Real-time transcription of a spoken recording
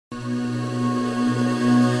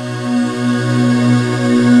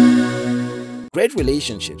Great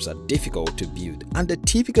relationships are difficult to build and they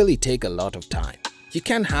typically take a lot of time. You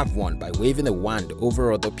can't have one by waving a wand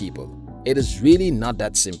over other people. It is really not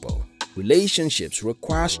that simple. Relationships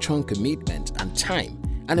require strong commitment and time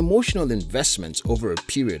and emotional investments over a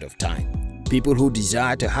period of time. People who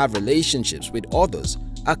desire to have relationships with others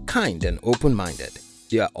are kind and open-minded.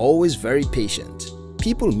 They are always very patient.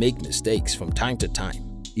 People make mistakes from time to time.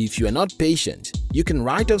 If you are not patient, you can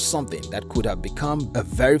write off something that could have become a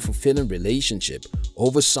very fulfilling relationship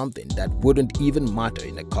over something that wouldn't even matter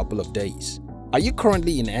in a couple of days. Are you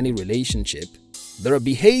currently in any relationship? There are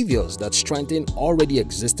behaviors that strengthen already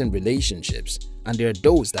existing relationships, and there are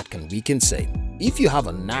those that can weaken same. If you have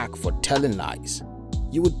a knack for telling lies,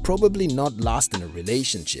 you would probably not last in a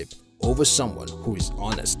relationship over someone who is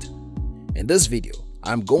honest. In this video,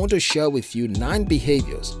 I'm going to share with you 9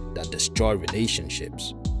 behaviors that destroy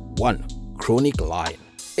relationships. 1. Chronic lying.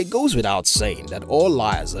 It goes without saying that all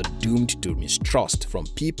liars are doomed to mistrust from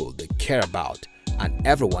people they care about and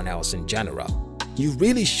everyone else in general. You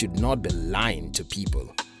really should not be lying to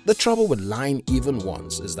people. The trouble with lying even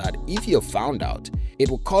once is that if you're found out, it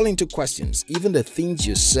will call into questions even the things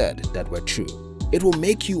you said that were true. It will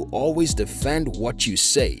make you always defend what you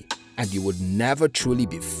say, and you would never truly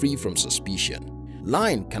be free from suspicion.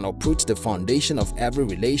 Lying can uproot the foundation of every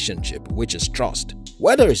relationship, which is trust.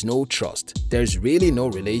 Where there is no trust, there is really no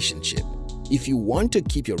relationship. If you want to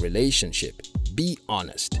keep your relationship, be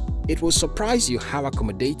honest. It will surprise you how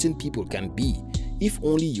accommodating people can be if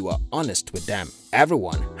only you are honest with them.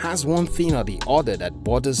 Everyone has one thing or the other that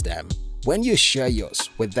bothers them. When you share yours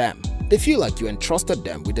with them, they feel like you entrusted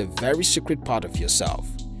them with a very secret part of yourself.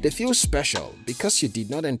 They feel special because you did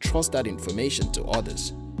not entrust that information to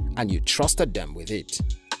others, and you trusted them with it.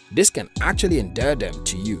 This can actually endear them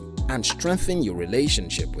to you and strengthen your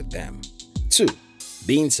relationship with them. 2.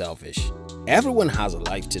 Being selfish. Everyone has a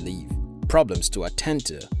life to live, problems to attend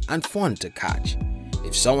to, and fun to catch.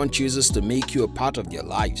 If someone chooses to make you a part of their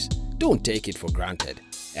lives, don't take it for granted.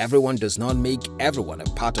 Everyone does not make everyone a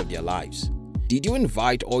part of their lives. Did you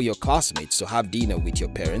invite all your classmates to have dinner with your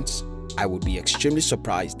parents? I would be extremely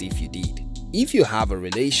surprised if you did. If you have a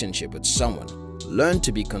relationship with someone, learn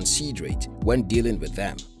to be considerate when dealing with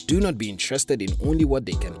them. Do not be interested in only what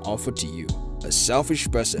they can offer to you. A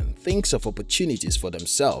selfish person thinks of opportunities for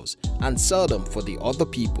themselves and seldom for the other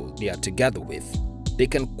people they are together with. They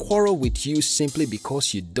can quarrel with you simply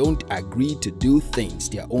because you don't agree to do things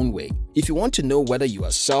their own way. If you want to know whether you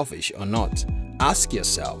are selfish or not, ask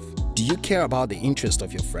yourself, do you care about the interest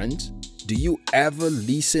of your friends? Do you ever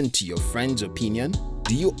listen to your friend's opinion?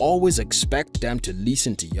 Do you always expect them to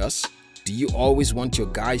listen to yours? Do you always want your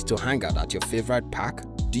guys to hang out at your favorite park?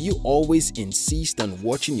 Do you always insist on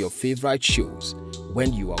watching your favorite shows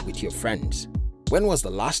when you are with your friends? When was the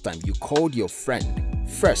last time you called your friend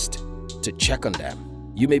first to check on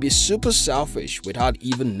them? You may be super selfish without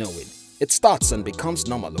even knowing. It starts and becomes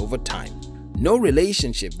normal over time. No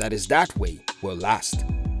relationship that is that way will last.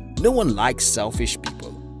 No one likes selfish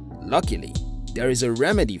people. Luckily, there is a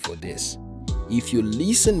remedy for this. If you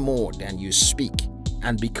listen more than you speak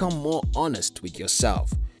and become more honest with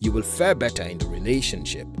yourself, you will fare better in the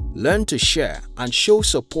relationship. Learn to share and show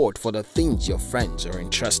support for the things your friends are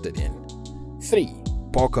interested in. 3.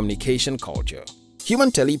 Poor communication culture. Human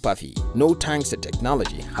telepathy, no thanks to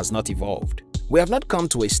technology, has not evolved. We have not come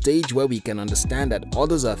to a stage where we can understand that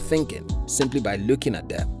others are thinking simply by looking at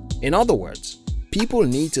them. In other words, people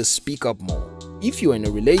need to speak up more. If you are in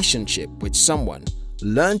a relationship with someone,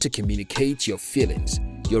 learn to communicate your feelings,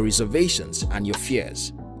 your reservations, and your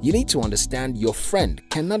fears. You need to understand your friend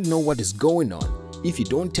cannot know what is going on if you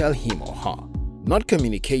don't tell him or her. Not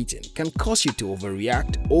communicating can cause you to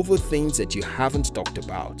overreact over things that you haven't talked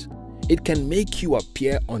about. It can make you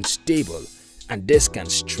appear unstable, and this can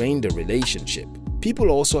strain the relationship. People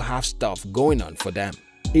also have stuff going on for them.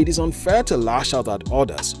 It is unfair to lash out at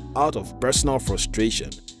others out of personal frustration.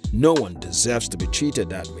 No one deserves to be treated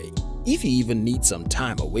that way. If you even need some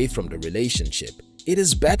time away from the relationship, it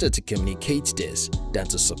is better to communicate this than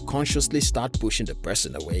to subconsciously start pushing the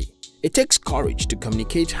person away. It takes courage to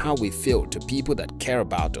communicate how we feel to people that care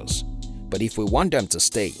about us. But if we want them to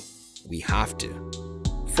stay, we have to.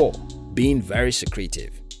 4. Being very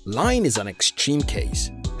secretive. Lying is an extreme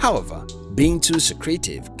case. However, being too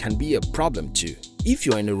secretive can be a problem too. If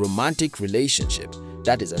you're in a romantic relationship,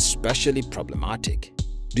 that is especially problematic.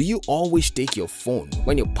 Do you always take your phone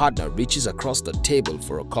when your partner reaches across the table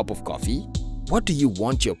for a cup of coffee? What do you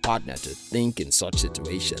want your partner to think in such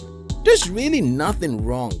situation? There's really nothing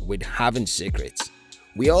wrong with having secrets.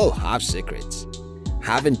 We all have secrets.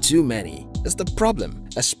 Having too many is the problem,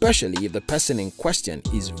 especially if the person in question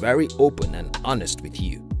is very open and honest with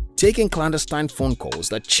you. taking clandestine phone calls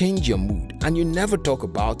that change your mood and you never talk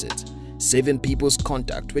about it, saving people's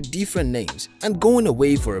contact with different names, and going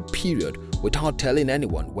away for a period without telling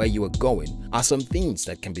anyone where you are going are some things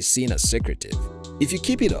that can be seen as secretive. If you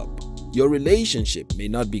keep it up, your relationship may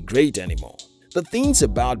not be great anymore. The things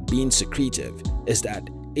about being secretive is that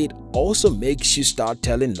it also makes you start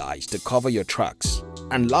telling lies to cover your tracks,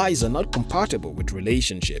 and lies are not compatible with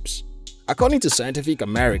relationships. According to Scientific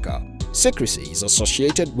America, secrecy is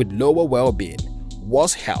associated with lower well-being,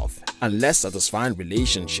 worse health, and less satisfying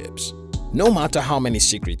relationships. No matter how many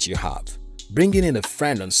secrets you have, bringing in a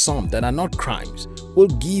friend on some that are not crimes will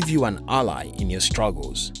give you an ally in your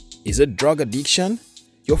struggles. Is it drug addiction?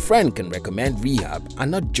 Your friend can recommend rehab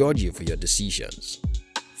and not judge you for your decisions.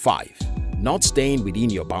 5. Not staying within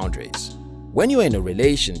your boundaries. When you're in a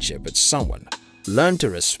relationship with someone, learn to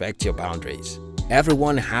respect your boundaries.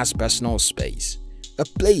 Everyone has personal space, a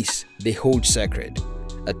place they hold sacred,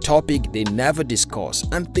 a topic they never discuss,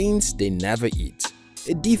 and things they never eat.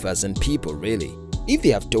 It differs in people really. If they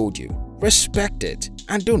have told you, respect it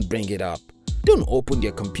and don't bring it up. Don't open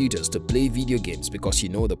their computers to play video games because you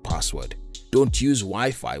know the password. Don't use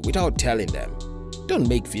Wi-Fi without telling them. Don't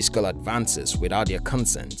make physical advances without their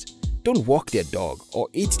consent. Don't walk their dog or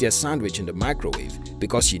eat their sandwich in the microwave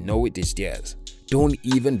because you know it is theirs. Don't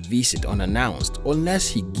even visit unannounced unless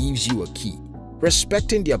he gives you a key.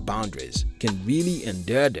 Respecting their boundaries can really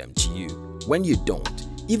endear them to you. When you don't,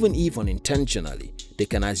 even if unintentionally, they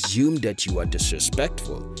can assume that you are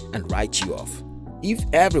disrespectful and write you off. If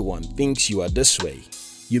everyone thinks you are this way,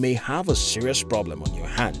 you may have a serious problem on your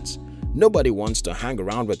hands. Nobody wants to hang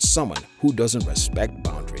around with someone who doesn't respect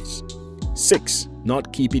boundaries. 6.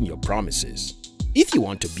 Not keeping your promises. If you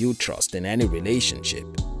want to build trust in any relationship,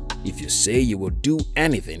 if you say you will do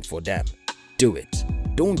anything for them, do it.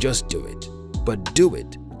 Don't just do it, but do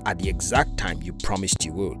it at the exact time you promised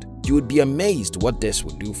you would. You would be amazed what this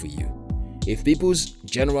will do for you. If people's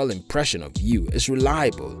general impression of you is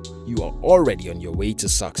reliable, you are already on your way to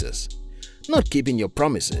success. Not keeping your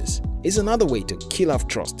promises is another way to kill off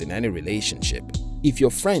trust in any relationship. If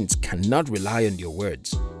your friends cannot rely on your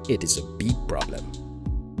words, it is a big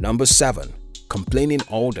problem. Number 7. Complaining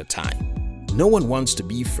all the time. No one wants to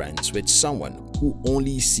be friends with someone who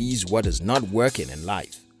only sees what is not working in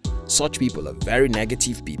life. Such people are very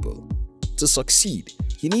negative people. To succeed,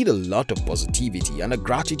 you need a lot of positivity and a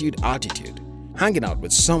gratitude attitude. Hanging out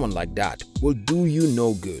with someone like that will do you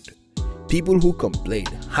no good. People who complain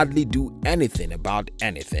hardly do anything about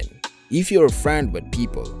anything. If you're a friend with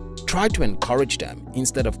people, try to encourage them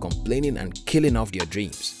instead of complaining and killing off their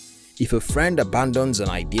dreams. If a friend abandons an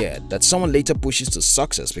idea that someone later pushes to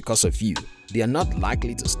success because of you, they are not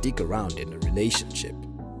likely to stick around in a relationship.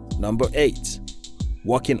 Number 8.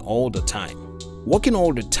 Working all the time. Working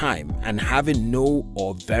all the time and having no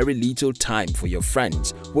or very little time for your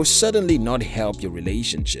friends will certainly not help your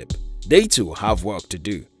relationship. They too have work to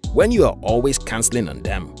do. When you are always cancelling on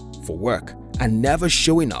them for work and never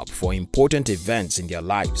showing up for important events in their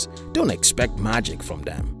lives, don't expect magic from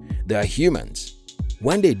them. They are humans.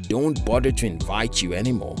 When they don't bother to invite you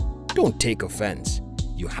anymore, don't take offense.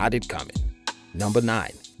 You had it coming. Number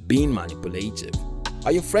 9. Being manipulative.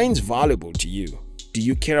 Are your friends valuable to you? Do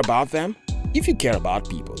you care about them? If you care about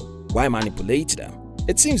people, why manipulate them?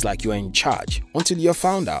 It seems like you are in charge until you are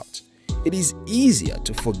found out. It is easier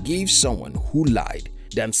to forgive someone who lied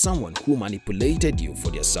than someone who manipulated you for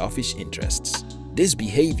their selfish interests. These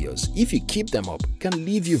behaviors, if you keep them up, can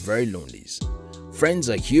leave you very lonely. Friends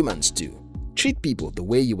are humans too. Treat people the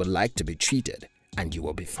way you would like to be treated and you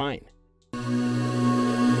will be fine.